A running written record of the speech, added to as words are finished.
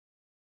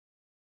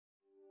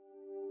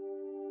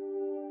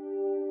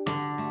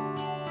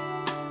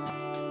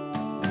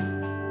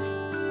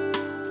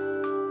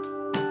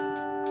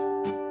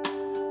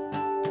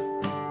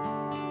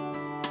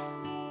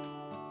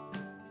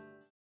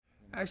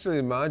Actually,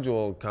 the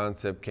module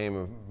concept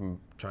came from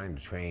trying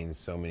to train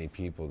so many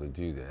people to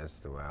do this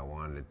the way I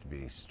wanted it to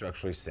be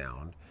structurally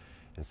sound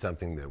and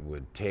something that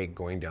would take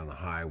going down the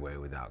highway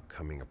without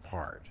coming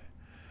apart.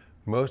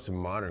 Most of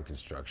modern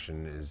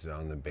construction is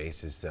on the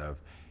basis of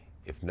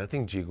if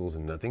nothing jiggles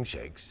and nothing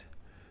shakes,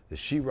 the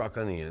sheetrock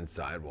on the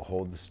inside will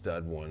hold the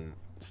stud one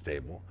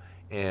stable,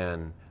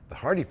 and the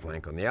hardy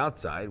plank on the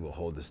outside will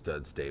hold the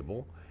stud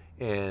stable,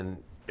 and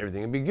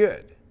everything will be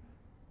good.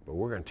 But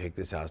we're going to take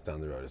this house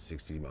down the road at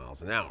 60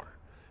 miles an hour.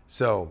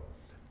 So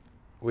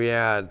we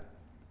add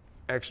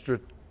extra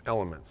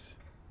elements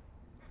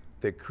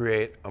that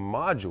create a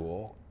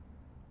module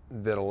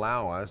that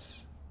allow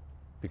us,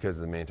 because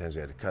of the many times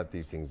we had to cut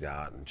these things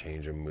out and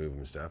change them, move them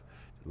and stuff,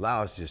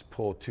 allow us to just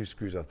pull 2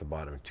 screws off the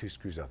bottom and 2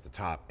 screws off the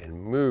top and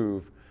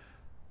move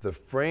the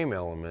frame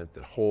element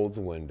that holds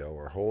a window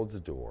or holds a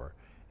door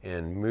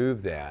and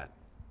move that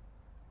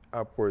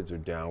upwards or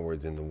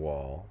downwards in the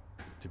wall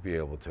to be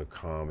able to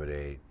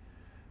accommodate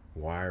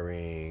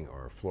wiring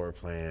or a floor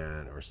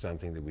plan or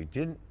something that we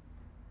didn't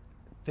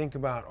think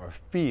about or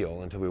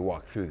feel until we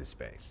walked through the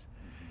space.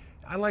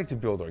 I like to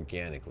build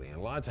organically, and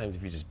a lot of times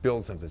if you just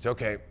build something, say,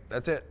 okay,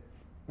 that's it,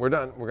 we're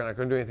done, we're not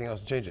going to do anything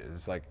else to change it.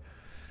 It's like,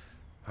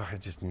 oh,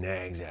 it just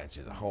nags at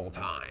you the whole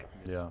time.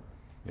 Yeah,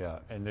 yeah,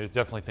 and there's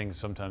definitely things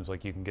sometimes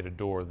like you can get a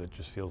door that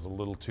just feels a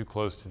little too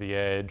close to the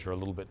edge or a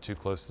little bit too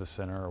close to the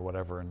center or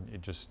whatever, and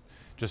it just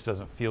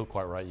doesn't feel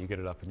quite right. You get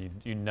it up and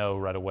you know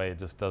right away it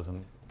just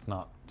doesn't, it's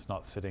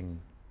not sitting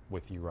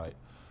with you right.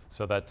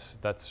 So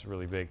that's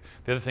really big.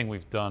 The other thing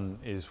we've done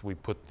is we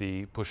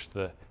push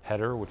the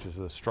header, which is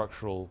the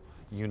structural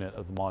unit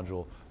of the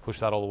module, push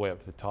that all the way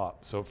up to the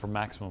top, so for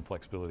maximum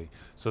flexibility,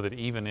 so that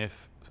even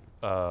if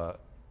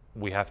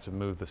we have to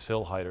move the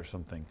sill height or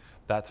something,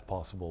 that's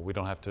possible. We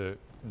don't have to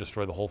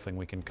destroy the whole thing.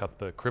 We can cut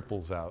the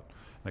cripples out.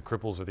 And the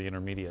cripples are the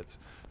intermediates.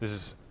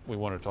 We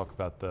want to talk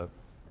about the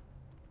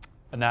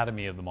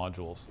anatomy of the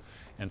modules.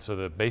 And so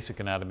the basic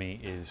anatomy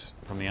is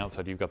from the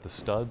outside, you've got the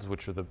studs,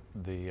 which are the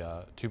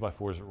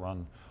 2x4s that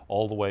run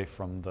all the way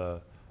from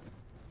the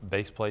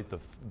base plate,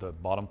 the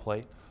bottom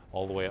plate,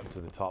 all the way up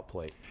to the top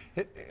plate.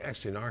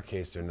 Actually, in our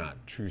case, they're not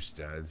true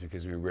studs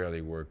because we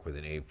rarely work with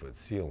an 8-foot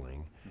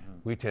ceiling. Mm-hmm.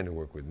 We tend to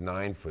work with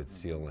 9-foot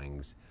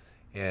ceilings,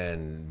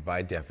 and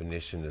by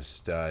definition, a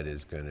stud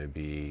is going to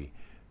be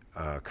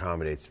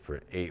accommodates for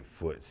an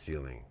 8-foot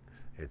ceiling.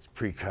 It's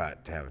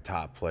pre-cut to have a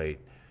top plate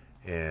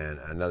and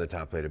another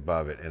top plate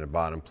above it and a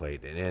bottom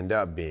plate, and end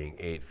up being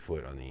 8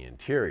 foot on the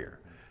interior.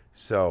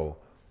 So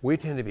we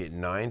tend to be at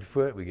 9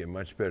 foot. We get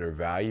much better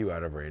value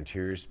out of our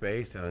interior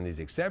space. And on these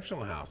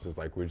exceptional houses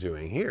like we're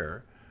doing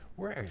here,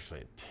 we're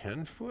actually at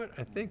 10 foot,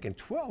 I think, and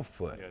 12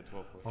 foot, yeah,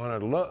 12 foot. On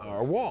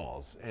our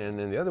walls. And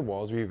then the other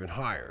walls are even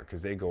higher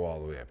because they go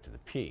all the way up to the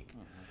peak.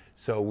 Mm-hmm.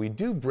 So we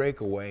do break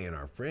away in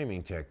our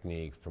framing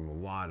technique from a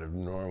lot of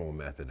normal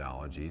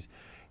methodologies.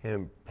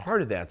 And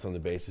part of that's on the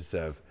basis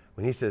of,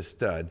 when he says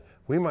stud,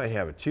 we might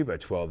have a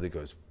 2x12 that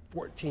goes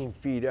 14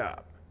 feet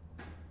up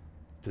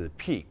to the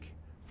peak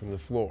from the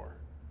floor.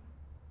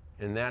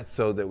 And that's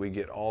so that we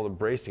get all the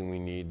bracing we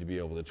need to be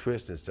able to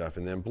twist and stuff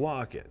and then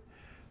block it.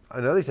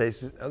 In other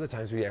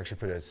times we actually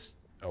put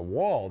a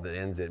wall that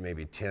ends at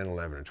maybe 10,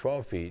 11, or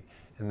 12 feet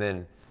and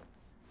then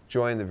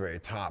join the very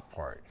top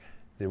part.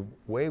 The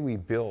way we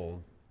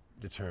build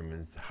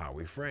determines how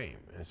we frame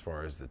as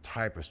far as the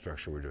type of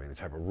structure we're doing, the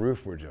type of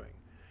roof we're doing.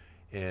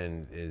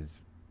 And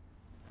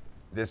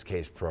this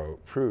case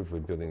proved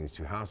with building these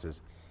 2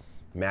 houses,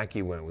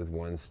 Mackie went with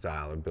one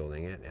style of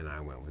building it and I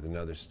went with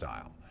another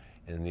style.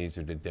 And these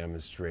are to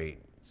demonstrate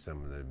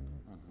some of the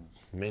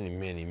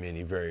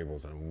many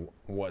variables on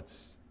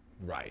what's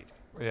right.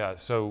 Yeah,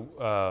 so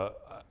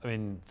I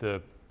mean,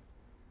 so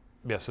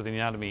the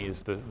anatomy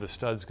is the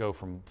studs go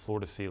from floor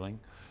to ceiling.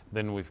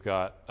 Then we've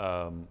got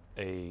I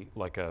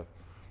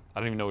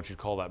don't even know what you'd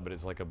call that, but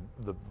it's like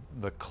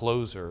the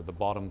closer, the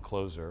bottom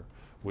closer,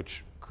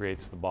 which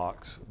creates the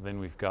box. Then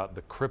we've got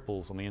the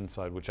cripples on the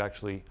inside, which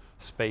actually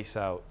space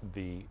out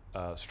the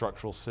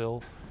structural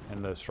sill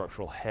and the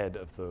structural head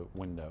of the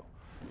window.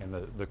 And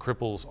the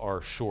cripples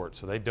are short,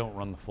 so they don't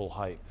run the full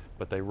height,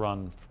 but they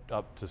run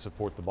up to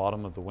support the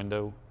bottom of the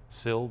window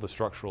sill, the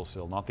structural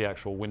sill, not the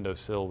actual window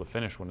sill, the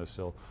finished window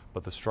sill,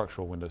 but the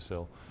structural window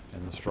sill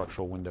and the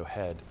structural window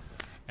head.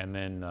 And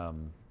then,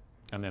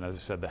 as I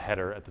said, the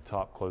header at the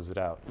top close it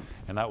out.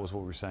 And that was what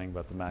we were saying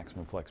about the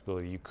maximum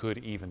flexibility. You could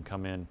even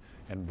come in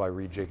and by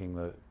rejigging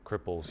the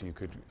cripples, you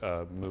could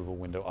move a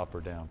window up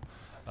or down.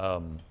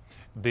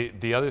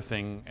 The other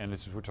thing, and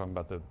we're talking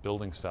about the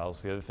building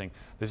styles, the other thing,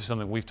 this is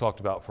something we've talked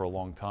about for a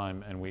long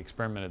time, and we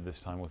experimented this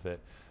time with it.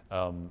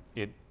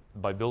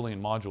 By building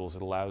in modules,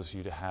 it allows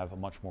you to have a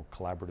much more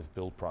collaborative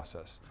build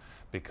process,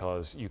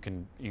 because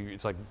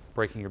it's like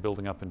breaking your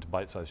building up into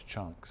bite-sized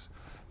chunks.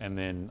 And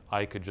then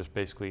I could just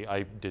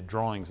I did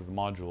drawings of the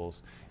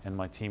modules and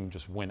my team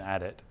just went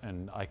at it,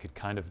 and I could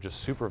kind of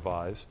just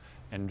supervise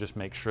and just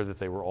make sure that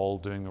they were all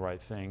doing the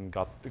right thing,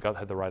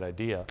 had the right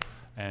idea.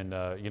 And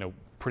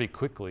pretty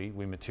quickly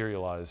we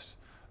materialized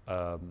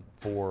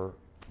 4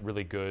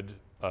 really good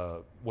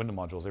window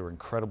modules. They were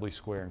incredibly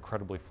square,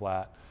 incredibly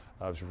flat.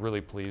 I was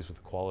really pleased with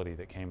the quality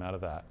that came out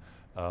of that.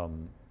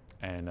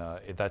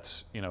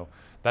 That's, you know,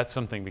 that's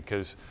something,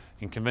 because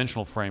in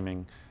conventional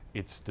framing,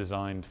 it's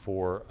designed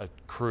for a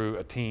crew,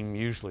 a team,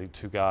 usually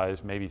 2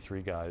 guys, maybe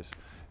 3 guys,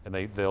 and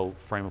they'll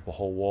frame up a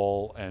whole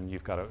wall, and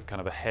you've got a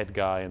kind of a head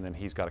guy, and then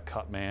he's got a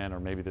cut man, or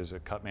maybe there's a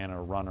cut man and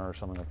a runner or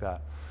something like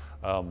that.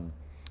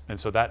 And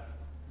so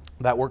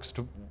that works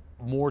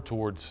more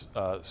towards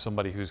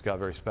somebody who's got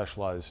very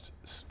specialized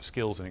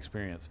skills and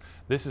experience.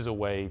 This is a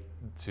way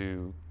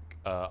to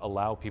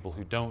allow people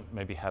who don't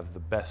maybe have the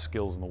best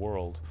skills in the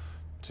world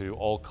to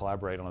all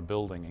collaborate on a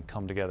building and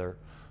come together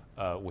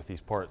with these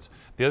parts.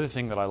 The other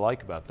thing that I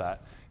like about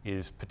that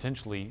is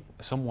potentially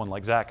someone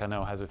like Zach, I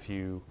know, has a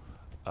few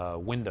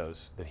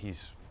windows that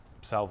he's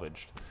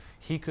salvaged.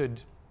 He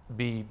could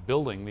be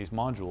building these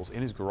modules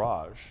in his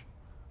garage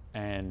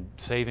and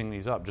saving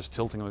these up, just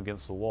tilting them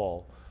against the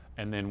wall.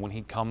 And then when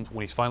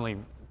he's finally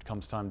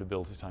comes time to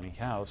build his tiny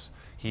house,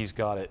 he's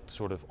got it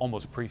sort of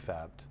almost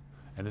prefabbed.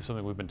 And this is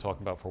something we've been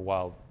talking about for a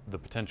while. The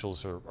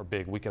potentials are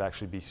big. We could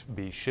actually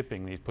be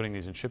shipping these, putting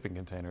these in shipping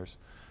containers,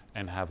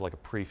 and have like a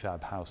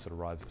prefab house that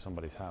arrives at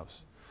somebody's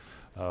house.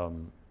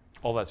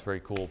 All that's very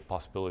cool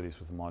possibilities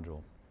with the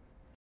module.